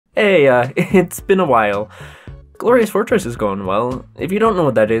Hey, it's been a while. Glorious Fortress is going well. If you don't know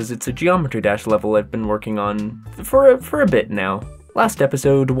what that is, it's a Geometry Dash level I've been working on for a bit now. Last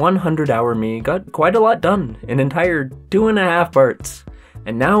episode, 100 Hour Me got quite a lot done, an entire 2.5 parts.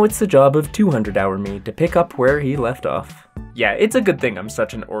 And now it's the job of 200 Hour Me to pick up where he left off. Yeah, it's a good thing I'm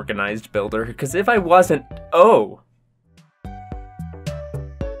such an organized builder, because if I wasn't... Oh!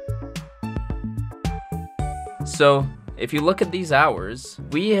 So, if you look at these hours,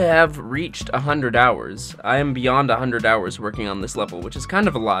 we have reached 100 hours. I am beyond 100 hours working on this level, which is kind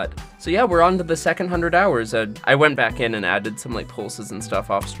of a lot. So yeah, we're on to the second 100 hours. I went back in and added some like pulses and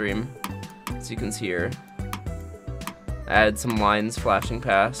stuff off stream, as you can see here. Add some lines flashing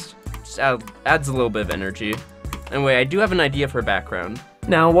past. Just adds a little bit of energy. Anyway, I do have an idea for a background.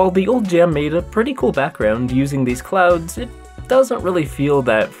 Now, while the old gem made a pretty cool background using these clouds, it doesn't really feel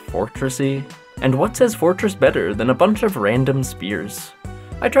that fortressy. And what says fortress better than a bunch of random spears?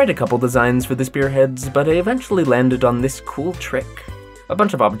 I tried a couple designs for the spearheads, but I eventually landed on this cool trick. A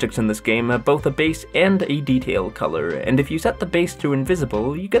bunch of objects in this game have both a base and a detail color, and if you set the base to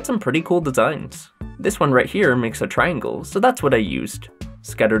invisible, you get some pretty cool designs. This one right here makes a triangle, so that's what I used.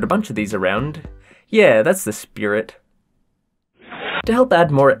 Scattered a bunch of these around. Yeah, that's the spirit. To help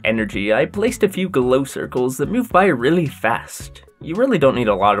add more energy, I placed a few glow circles that move by really fast. You really don't need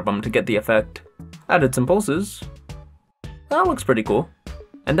a lot of them to get the effect. Added some pulses. That looks pretty cool.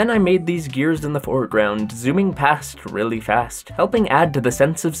 And then I made these gears in the foreground, zooming past really fast, helping add to the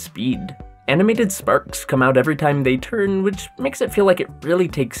sense of speed. Animated sparks come out every time they turn, which makes it feel like it really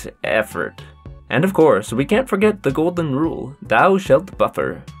takes effort. And of course, we can't forget the golden rule, thou shalt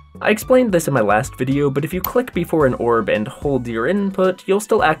buffer. I explained this in my last video, but if you click before an orb and hold your input, you'll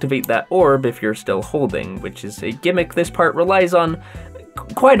still activate that orb if you're still holding, which is a gimmick this part relies on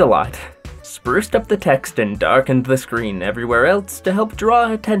quite a lot. Spruced up the text and darkened the screen everywhere else to help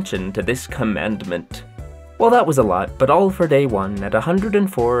draw attention to this commandment. Well, that was a lot, but all for day 1 at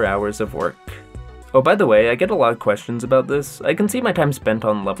 104 hours of work. Oh, by the way, I get a lot of questions about this. I can see my time spent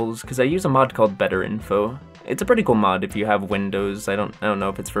on levels because I use a mod called Better Info. It's a pretty cool mod if you have Windows. I don't know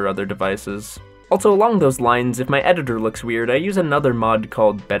if it's for other devices. Also, along those lines, if my editor looks weird, I use another mod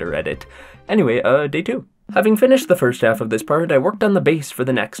called Better Edit. Anyway, day 2. Having finished the first half of this part, I worked on the base for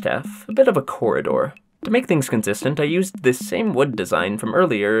the next half, a bit of a corridor. To make things consistent, I used this same wood design from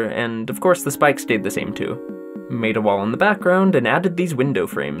earlier, and of course the spikes stayed the same too. Made a wall in the background and added these window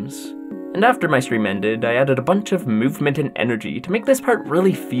frames. And after my stream ended, I added a bunch of movement and energy to make this part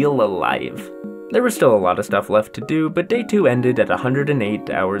really feel alive. There was still a lot of stuff left to do, but day 2 ended at 108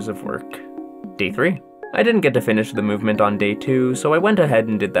 hours of work. Day 3. I didn't get to finish the movement on day 2, so I went ahead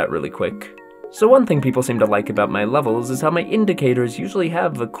and did that really quick. So one thing people seem to like about my levels is how my indicators usually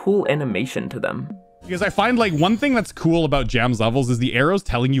have a cool animation to them. Because I find like one thing that's cool about Jam's levels is the arrows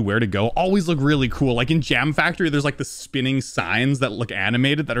telling you where to go always look really cool. Like in Jam Factory, there's like the spinning signs that look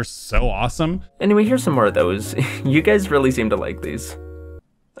animated that are so awesome. Anyway, here's some more of those. You guys really seem to like these.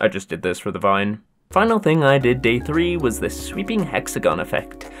 I just did this for the vine. Final thing I did day 3 was this sweeping hexagon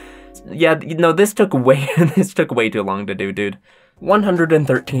effect. Yeah, you know, this took way too long to do, dude.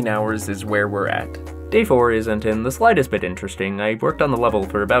 113 hours is where we're at. Day 4 isn't in the slightest bit interesting. I worked on the level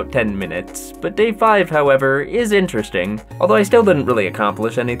for about 10 minutes, but day 5, however, is interesting, although I still didn't really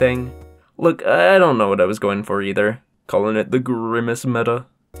accomplish anything. Look, I don't know what I was going for either, calling it the Grimace meta.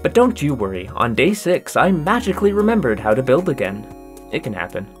 But don't you worry, on day 6, I magically remembered how to build again. It can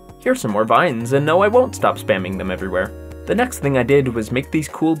happen. Here's some more vines, and no, I won't stop spamming them everywhere. The next thing I did was make these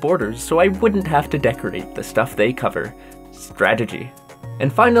cool borders so I wouldn't have to decorate the stuff they cover. Strategy.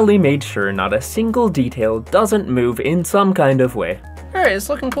 And finally made sure not a single detail doesn't move in some kind of way. Alright, it's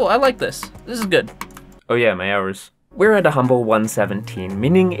looking cool. I like this. This is good. Oh yeah, my hours. We're at a humble 117,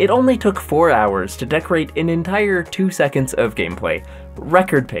 meaning it only took 4 hours to decorate an entire 2 seconds of gameplay.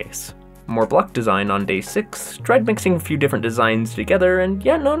 Record pace. More block design on day 6. Tried mixing a few different designs together, and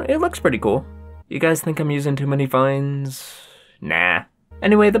yeah, no, it looks pretty cool. You guys think I'm using too many vines? Nah.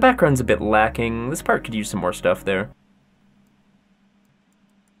 Anyway, the background's a bit lacking. This part could use some more stuff there.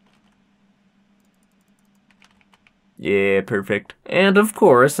 Yeah, perfect. And of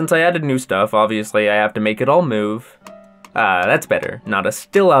course, since I added new stuff, obviously I have to make it all move. Ah, that's better. Not a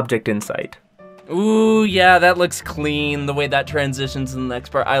still object in sight. Ooh, yeah, that looks clean. The way that transitions in the next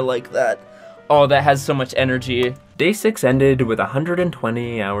part, I like that. Oh, that has so much energy. Day 6 ended with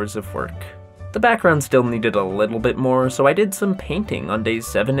 120 hours of work. The background still needed a little bit more, so I did some painting on days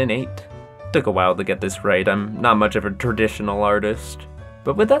 7 and 8. Took a while to get this right. I'm not much of a traditional artist.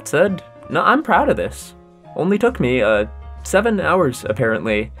 But with that said, no, I'm proud of this. Only took me, 7 hours,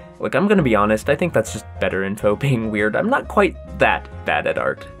 apparently. Look, I'm gonna be honest, I think that's just better info being weird. I'm not quite that bad at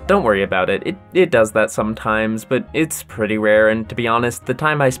art. don't worry about it. It does that sometimes, but it's pretty rare, and to be honest, the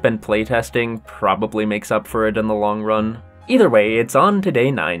time I spend playtesting probably makes up for it in the long run. Either way, it's on to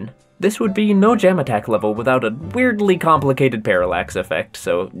day 9. This would be no jam attack level without a weirdly complicated parallax effect,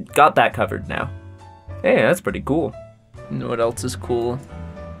 so got that covered now. Hey, that's pretty cool. You know what else is cool?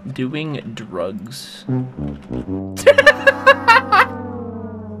 Doing drugs.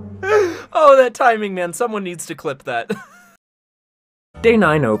 Oh, that timing, man. Someone needs to clip that. Day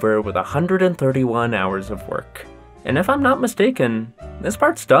 9 over with 131 hours of work. And if I'm not mistaken, this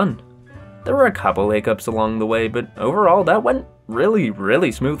part's done. There were a couple hiccups along the way, but overall that went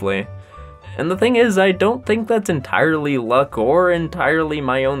really smoothly. And the thing is, I don't think that's entirely luck or entirely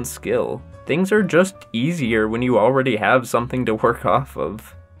my own skill. Things are just easier when you already have something to work off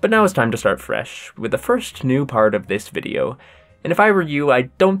of. But now it's time to start fresh, with the first new part of this video. And if I were you, I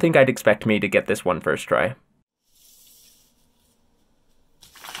don't think I'd expect me to get this one first try.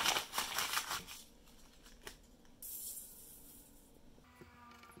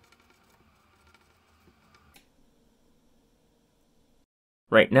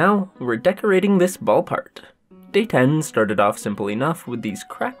 Right now, we're decorating this ball part. Day 10 started off simple enough with these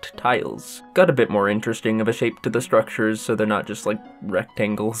cracked tiles. Got a bit more interesting of a shape to the structures so they're not just like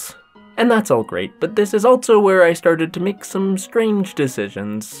rectangles. And that's all great, but this is also where I started to make some strange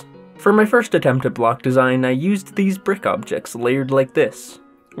decisions. For my first attempt at block design, I used these brick objects layered like this.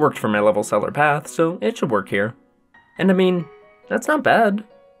 Worked for my level seller path, so it should work here. And I mean, that's not bad.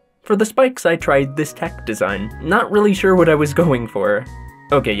 For the spikes, I tried this tech design. Not really sure what I was going for.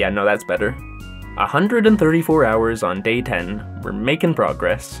 Okay, yeah, no, that's better. 134 hours on day 10, we're making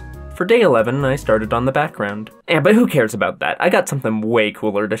progress. For day 11, I started on the background. Yeah, but who cares about that? I got something way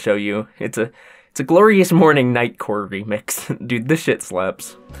cooler to show you. It's a Glorious Morning Nightcore remix. Dude, this shit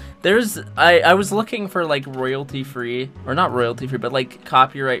slaps. I was looking for like royalty-free, or not royalty-free, but like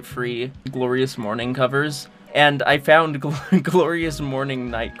copyright-free Glorious Morning covers, and I found Glorious Morning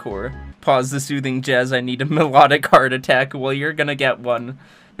Nightcore. Pause the soothing jazz, I need a melodic heart attack. Well, you're gonna get one.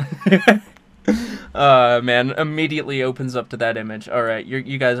 Man, immediately opens up to that image. Alright,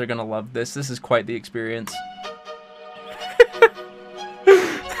 you guys are gonna love this. This is quite the experience.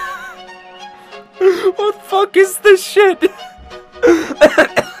 What the fuck is this shit?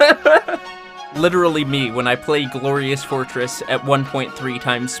 Literally me when I play Glorious Fortress at 1.3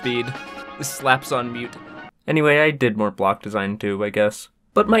 times speed. This slaps on mute. Anyway, I did more block design too, I guess.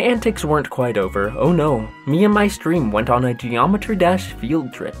 But my antics weren't quite over. Oh no, me and my stream went on a Geometry Dash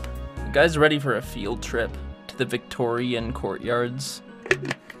field trip. You guys ready for a field trip to the Victorian courtyards?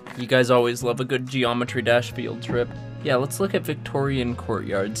 You guys always love a good Geometry Dash field trip. Yeah, let's look at Victorian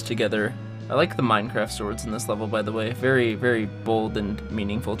courtyards together. I like the Minecraft swords in this level, by the way. Very bold and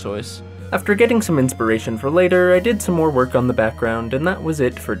meaningful choice. After getting some inspiration for later, I did some more work on the background, and that was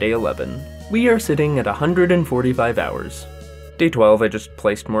it for day 11. We are sitting at 145 hours. Day 12, I just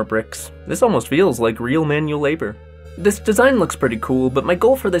placed more bricks. This almost feels like real manual labor. This design looks pretty cool, but my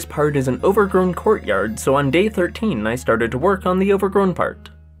goal for this part is an overgrown courtyard, so on day 13 I started to work on the overgrown part.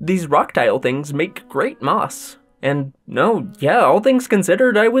 These rock tile things make great moss. And no, yeah, all things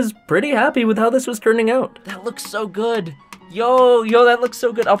considered, I was pretty happy with how this was turning out. That looks so good. Yo, that looks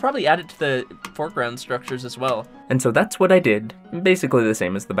so good. I'll probably add it to the foreground structures as well. And so that's what I did. Basically the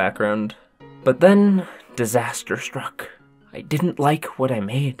same as the background. But then, disaster struck. I didn't like what I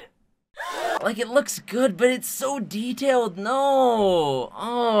made. Like, it looks good, but it's so detailed. No.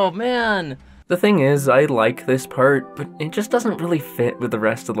 Oh, man. The thing is, I like this part, but it just doesn't really fit with the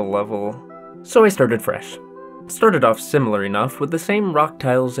rest of the level. So I started fresh. Started off similar enough with the same rock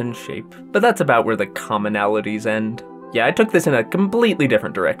tiles and shape, but that's about where the commonalities end. Yeah, I took this in a completely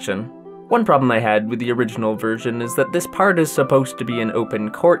different direction. One problem I had with the original version is that this part is supposed to be an open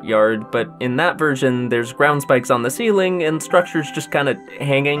courtyard, but in that version there's ground spikes on the ceiling and structures just kinda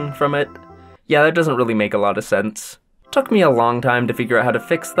hanging from it. Yeah, that doesn't really make a lot of sense. Took me a long time to figure out how to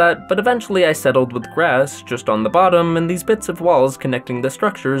fix that, but eventually I settled with grass just on the bottom and these bits of walls connecting the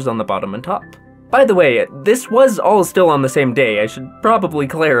structures on the bottom and top. By the way, this was all still on the same day. I should probably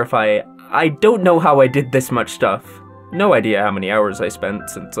clarify, I don't know how I did this much stuff. No idea how many hours I spent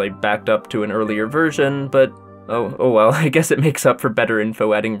since I backed up to an earlier version, but oh well, I guess it makes up for better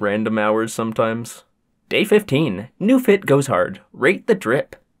info adding random hours sometimes. Day 15, new fit goes hard. Rate the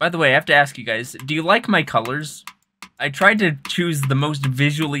drip. By the way, I have to ask you guys, do you like my colors? I tried to choose the most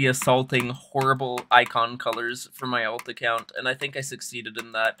visually assaulting, horrible icon colors for my alt account, and I think I succeeded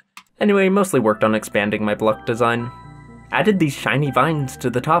in that. Anyway, mostly worked on expanding my block design. Added these shiny vines to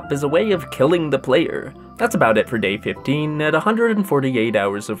the top as a way of killing the player. That's about it for day 15 at 148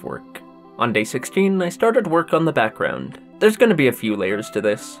 hours of work. On day 16, I started work on the background. There's gonna be a few layers to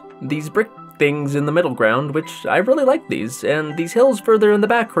this. These brick things in the middle ground, which I really like these, and these hills further in the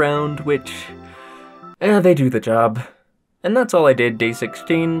background, which, they do the job. And that's all I did day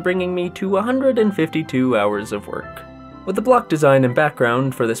 16, bringing me to 152 hours of work. With the block design and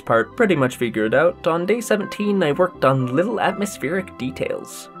background for this part pretty much figured out, on day 17 I worked on little atmospheric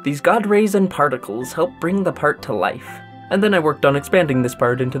details. These god rays and particles help bring the part to life. And then I worked on expanding this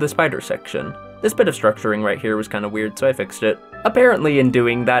part into the spider section. This bit of structuring right here was kind of weird, so I fixed it. Apparently in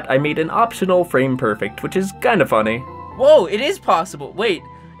doing that, I made an optional frame perfect, which is kind of funny. Whoa, it is possible! Wait,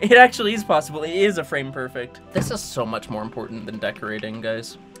 it actually is possible. It is a frame perfect. This is so much more important than decorating,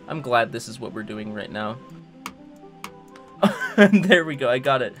 guys. I'm glad this is what we're doing right now. There we go, I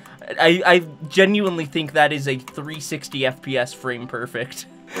got it. I genuinely think that is a 360 FPS frame perfect.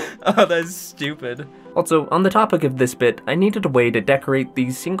 Oh, that's stupid. Also, on the topic of this bit, I needed a way to decorate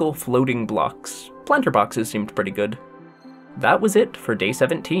these single floating blocks. Planter boxes seemed pretty good. That was it for day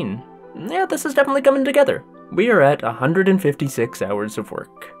 17. Yeah, this is definitely coming together. We are at 156 hours of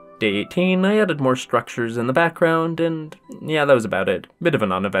work. Day 18, I added more structures in the background, and yeah, that was about it. Bit of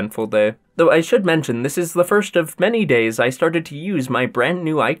an uneventful day. Though I should mention, this is the first of many days I started to use my brand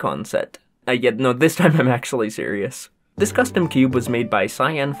new icon set. No, this time I'm actually serious. This custom cube was made by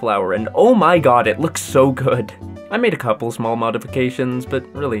Cyanflower, and oh my god, it looks so good. I made a couple small modifications, but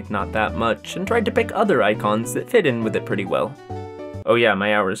really not that much, and tried to pick other icons that fit in with it pretty well. Oh yeah,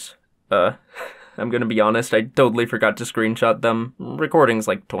 my hours. I'm gonna be honest, I totally forgot to screenshot them. Recording's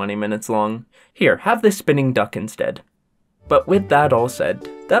like 20 minutes long. Here, have this spinning duck instead. But with that all said,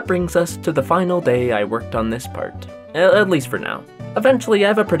 that brings us to the final day I worked on this part. At least for now. Eventually, I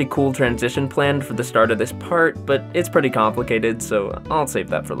have a pretty cool transition planned for the start of this part, but it's pretty complicated, so I'll save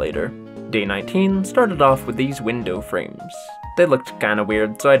that for later. Day 19 started off with these window frames. They looked kinda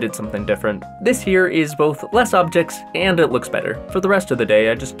weird, so I did something different. This here is both less objects, and it looks better. For the rest of the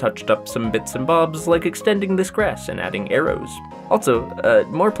day, I just touched up some bits and bobs, like extending this grass and adding arrows. Also,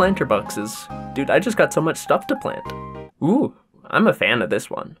 more planter boxes. Dude, I just got so much stuff to plant. Ooh, I'm a fan of this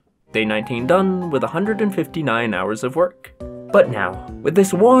one. Day 19 done, with 159 hours of work. But now, with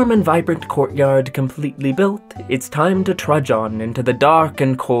this warm and vibrant courtyard completely built, it's time to trudge on into the dark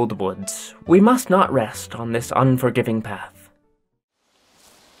and cold woods. We must not rest on this unforgiving path.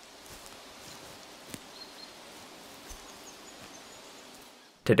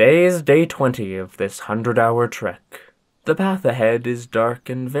 Today is day 20 of this 100-hour trek. The path ahead is dark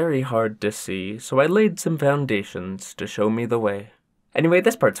and very hard to see, so I laid some foundations to show me the way. Anyway,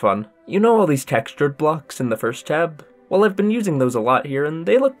 this part's fun. You know all these textured blocks in the first tab? Well, I've been using those a lot here, and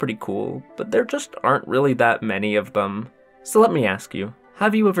they look pretty cool, but there just aren't really that many of them. So let me ask you,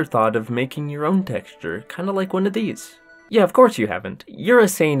 have you ever thought of making your own texture, kinda like one of these? Yeah, of course you haven't. You're a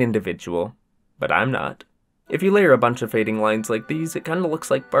sane individual. But I'm not. If you layer a bunch of fading lines like these, it kinda looks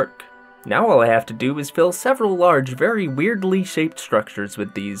like bark. Now all I have to do is fill several large, very weirdly shaped structures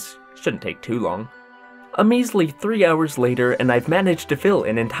with these. Shouldn't take too long. A measly 3 hours later, and I've managed to fill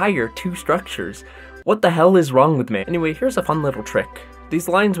an entire 2 structures. What the hell is wrong with me? Anyway, here's a fun little trick. These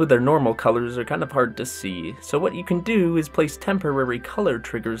lines with their normal colors are kind of hard to see, so what you can do is place temporary color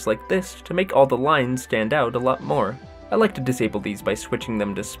triggers like this to make all the lines stand out a lot more. I like to disable these by switching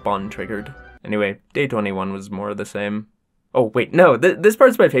them to spawn triggered. Anyway, day 21 was more of the same. Oh wait, no, this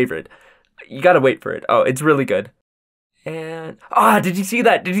part's my favorite. You gotta wait for it. Oh, it's really good. And, did you see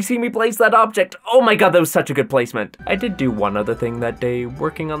that? Did you see me place that object? Oh my god, that was such a good placement. I did do one other thing that day,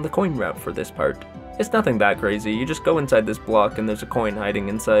 working on the coin route for this part. It's nothing that crazy, you just go inside this block and there's a coin hiding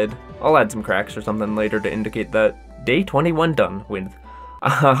inside. I'll add some cracks or something later to indicate that. Day 21 done, with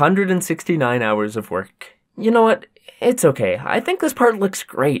 169 hours of work. You know what? It's okay. I think this part looks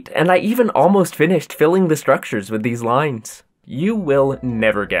great, and I even almost finished filling the structures with these lines. You will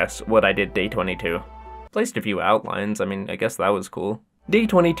never guess what I did day 22. Placed a few outlines, I guess that was cool. Day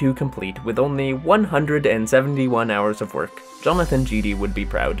 22 complete with only 171 hours of work. Jonathan GD would be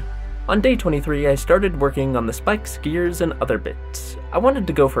proud. On day 23, I started working on the spikes, gears, and other bits. I wanted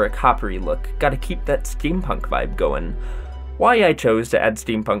to go for a coppery look, gotta keep that steampunk vibe going. Why I chose to add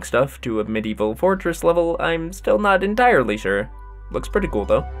steampunk stuff to a medieval fortress level, I'm still not entirely sure. Looks pretty cool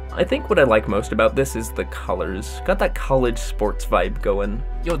though. I think what I like most about this is the colors. Got that college sports vibe going.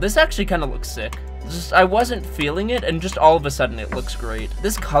 Yo, this actually kind of looks sick. I wasn't feeling it, and just all of a sudden it looks great.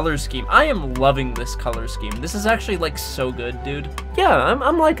 This color scheme, I am loving this color scheme. This is actually like so good, dude. Yeah,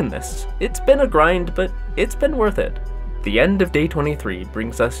 I'm liking this. It's been a grind, but it's been worth it. The end of day 23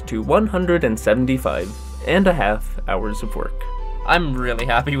 brings us to 175.5 hours of work. I'm really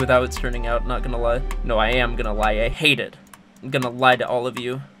happy with how it's turning out, not gonna lie. No, I am gonna lie, I hate it. I'm gonna lie to all of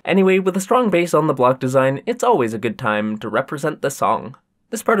you. Anyway, with a strong base on the block design, it's always a good time to represent the song.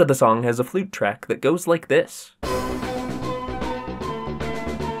 This part of the song has a flute track that goes like this.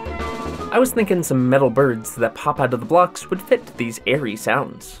 I was thinking some metal birds that pop out of the blocks would fit these airy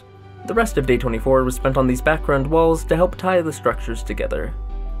sounds. The rest of day 24 was spent on these background walls to help tie the structures together.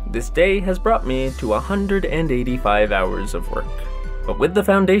 This day has brought me to 185 hours of work. But with the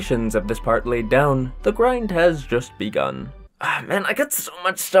foundations of this part laid down, the grind has just begun. Man, I got so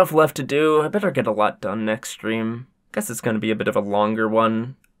much stuff left to do. I better get a lot done next stream. Guess it's gonna be a bit of a longer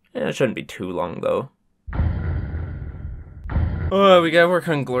one. It shouldn't be too long though. Oh, we gotta work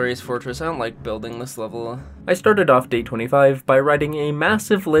on Glorious Fortress. I don't like building this level. I started off day 25 by writing a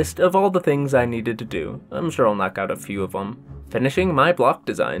massive list of all the things I needed to do. I'm sure I'll knock out a few of them. Finishing my block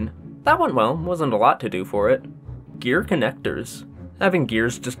design. That went well, wasn't a lot to do for it. Gear connectors. Having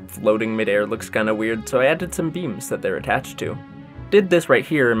gears just floating midair looks kinda weird, so I added some beams that they're attached to. Did this right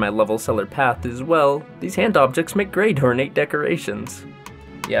here in my level seller path as well. These hand objects make great ornate decorations.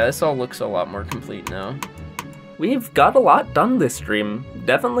 Yeah, this all looks a lot more complete now. We've got a lot done this stream.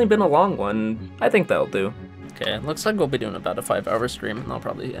 Definitely been a long one. I think that'll do. Okay, looks like we'll be doing about a 5-hour stream and I'll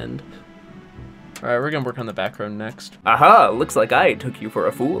probably end. Alright, we're gonna work on the background next. Aha! Looks like I took you for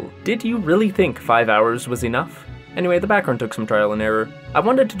a fool. Did you really think 5 hours was enough? Anyway, the background took some trial and error. I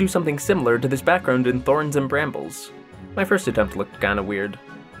wanted to do something similar to this background in Thorns and Brambles. My first attempt looked kinda weird.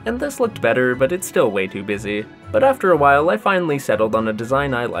 And this looked better, but it's still way too busy. But after a while, I finally settled on a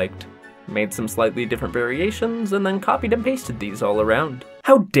design I liked. Made some slightly different variations, and then copied and pasted these all around.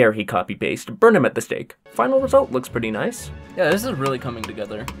 How dare he copy-paste? Burn him at the stake. Final result looks pretty nice. Yeah, this is really coming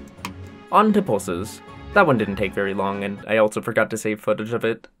together. On to pulses. That one didn't take very long, and I also forgot to save footage of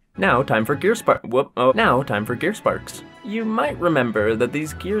it. Now time for gear sparks. You might remember that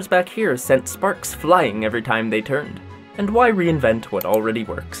these gears back here sent sparks flying every time they turned. And why reinvent what already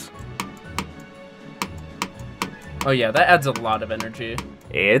works? Oh yeah, that adds a lot of energy.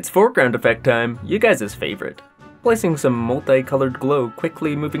 It's foreground effect time, you guys' favorite. Placing some multicolored glow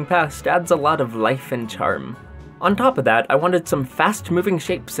quickly moving past adds a lot of life and charm. On top of that, I wanted some fast-moving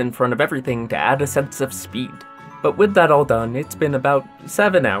shapes in front of everything to add a sense of speed. But with that all done, it's been about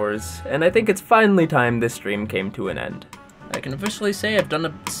 7 hours, and I think it's finally time this stream came to an end. I can officially say I've done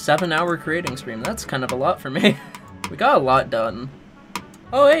a 7-hour creating stream. That's kind of a lot for me. We got a lot done.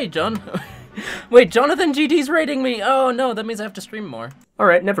 Oh hey, John. Wait, Jonathan GD's rating me! Oh no, that means I have to stream more.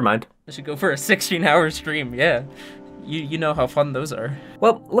 Alright, never mind. I should go for a 16-hour stream, yeah. You know how fun those are.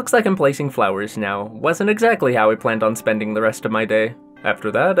 Well, looks like I'm placing flowers now. Wasn't exactly how I planned on spending the rest of my day.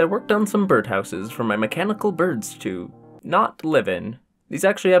 After that, I worked on some birdhouses for my mechanical birds to not live in. These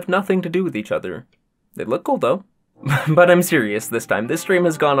actually have nothing to do with each other. They look cool though. But I'm serious this time, this stream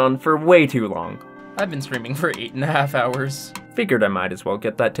has gone on for way too long. I've been streaming for 8.5 hours. Figured I might as well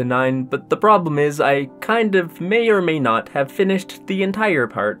get that to 9, but the problem is I kind of may or may not have finished the entire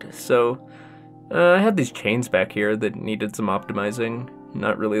part, so I had these chains back here that needed some optimizing.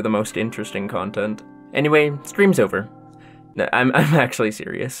 Not really the most interesting content. Anyway, stream's over. I'm actually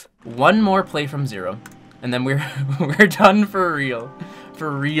serious. One more play from 0, and then we're done for real.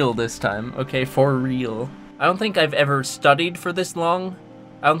 For real this time, okay, for real. I don't think I've ever studied for this long.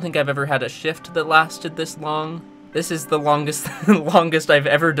 I don't think I've ever had a shift that lasted this long. This is the longest longest I've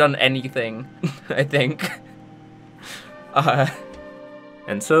ever done anything, I think.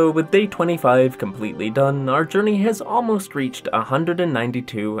 And so with day 25 completely done, our journey has almost reached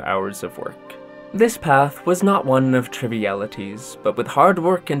 192 hours of work. This path was not one of trivialities, but with hard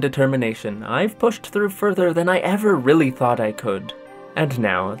work and determination, I've pushed through further than I ever really thought I could. And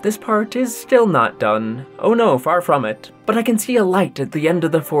now, this part is still not done. Oh no, far from it. But I can see a light at the end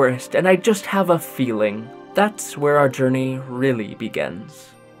of the forest, and I just have a feeling. That's where our journey really begins.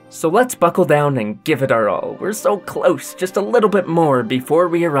 So let's buckle down and give it our all. We're so close, just a little bit more before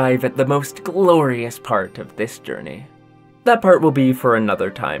we arrive at the most glorious part of this journey. That part will be for another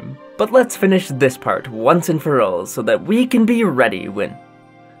time. But let's finish this part once and for all so that we can be ready when...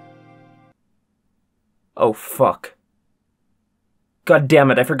 Oh fuck. God damn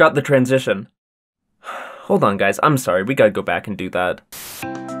it, I forgot the transition. Hold on guys, I'm sorry, we gotta go back and do that.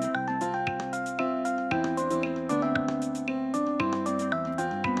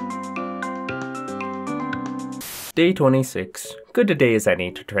 Day 26. Good a day as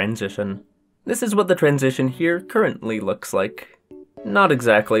any to transition. This is what the transition here currently looks like. Not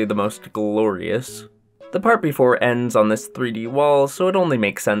exactly the most glorious. The part before ends on this 3D wall, so it only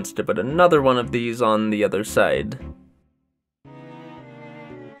makes sense to put another one of these on the other side.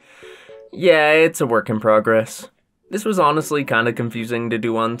 Yeah, it's a work in progress. This was honestly kinda confusing to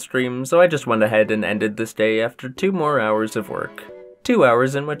do on stream, so I just went ahead and ended this day after 2 more hours of work. 2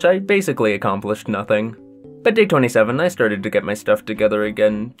 hours in which I basically accomplished nothing. By day 27, I started to get my stuff together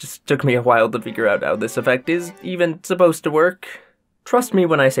again. Just took me a while to figure out how this effect is even supposed to work. Trust me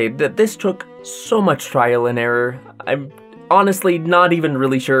when I say that this took so much trial and error. I'm honestly not even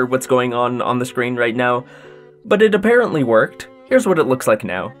really sure what's going on the screen right now, but it apparently worked. Here's what it looks like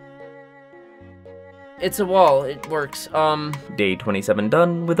now. It's a wall, it works. Day 27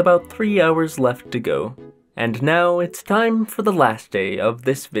 done, with about 3 hours left to go. And now it's time for the last day of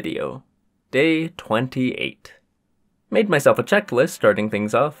this video. Day 28. Made myself a checklist starting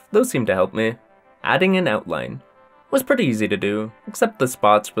things off, those seem to help me. Adding an outline. Was pretty easy to do, except the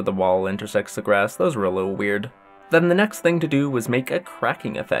spots where the wall intersects the grass, those were a little weird. Then the next thing to do was make a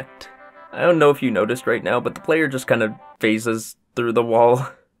cracking effect. I don't know if you noticed right now, but the player just kind of phases through the wall.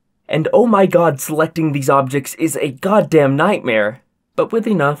 And oh my god, selecting these objects is a goddamn nightmare! But with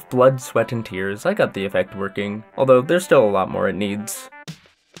enough blood, sweat, and tears, I got the effect working, although there's still a lot more it needs.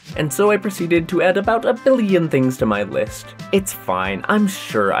 And so I proceeded to add about 1 billion things to my list. It's fine, I'm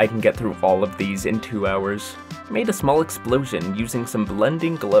sure I can get through all of these in 2 hours. Made a small explosion using some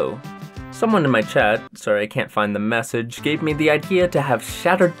blending glow. Someone in my chat, sorry I can't find the message, gave me the idea to have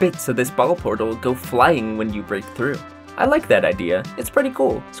shattered bits of this ball portal go flying when you break through. I like that idea, it's pretty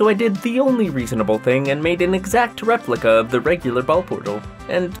cool. So I did the only reasonable thing and made an exact replica of the regular ball portal.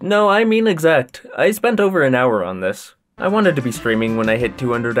 And no, I mean exact. I spent over an hour on this. I wanted to be streaming when I hit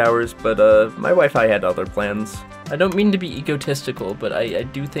 200 hours, but my Wi-Fi had other plans. I don't mean to be egotistical, but I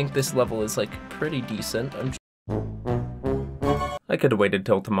do think this level is like pretty decent. I could have waited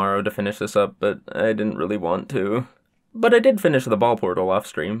till tomorrow to finish this up, but I didn't really want to. But I did finish the ball portal off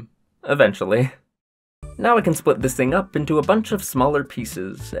stream. Eventually. Now I can split this thing up into a bunch of smaller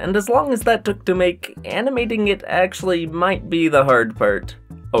pieces, and as long as that took to make, animating it actually might be the hard part.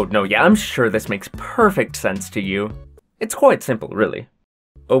 Oh no, yeah, I'm sure this makes perfect sense to you. It's quite simple, really.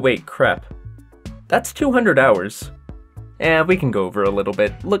 Oh wait, crap. That's 200 hours. We can go over a little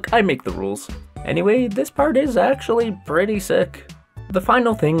bit. Look, I make the rules. Anyway, this part is actually pretty sick. The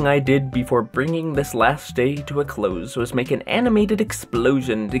final thing I did before bringing this last day to a close was make an animated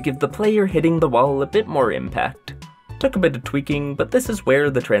explosion to give the player hitting the wall a bit more impact. Took a bit of tweaking, but this is where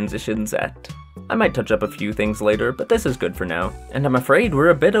the transition's at. I might touch up a few things later, but this is good for now. And I'm afraid we're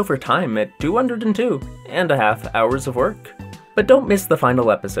a bit over time at 202.5 hours of work. But don't miss the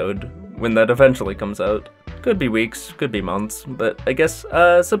final episode, when that eventually comes out. Could be weeks, could be months, but I guess,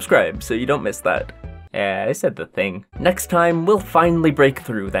 subscribe so you don't miss that. Yeah, I said the thing. Next time, we'll finally break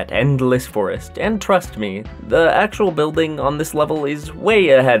through that endless forest, and trust me, the actual building on this level is way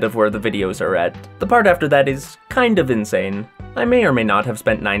ahead of where the videos are at. The part after that is kind of insane. I may or may not have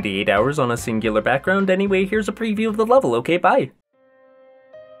spent 98 hours on a singular background. Anyway, here's a preview of the level, okay, bye!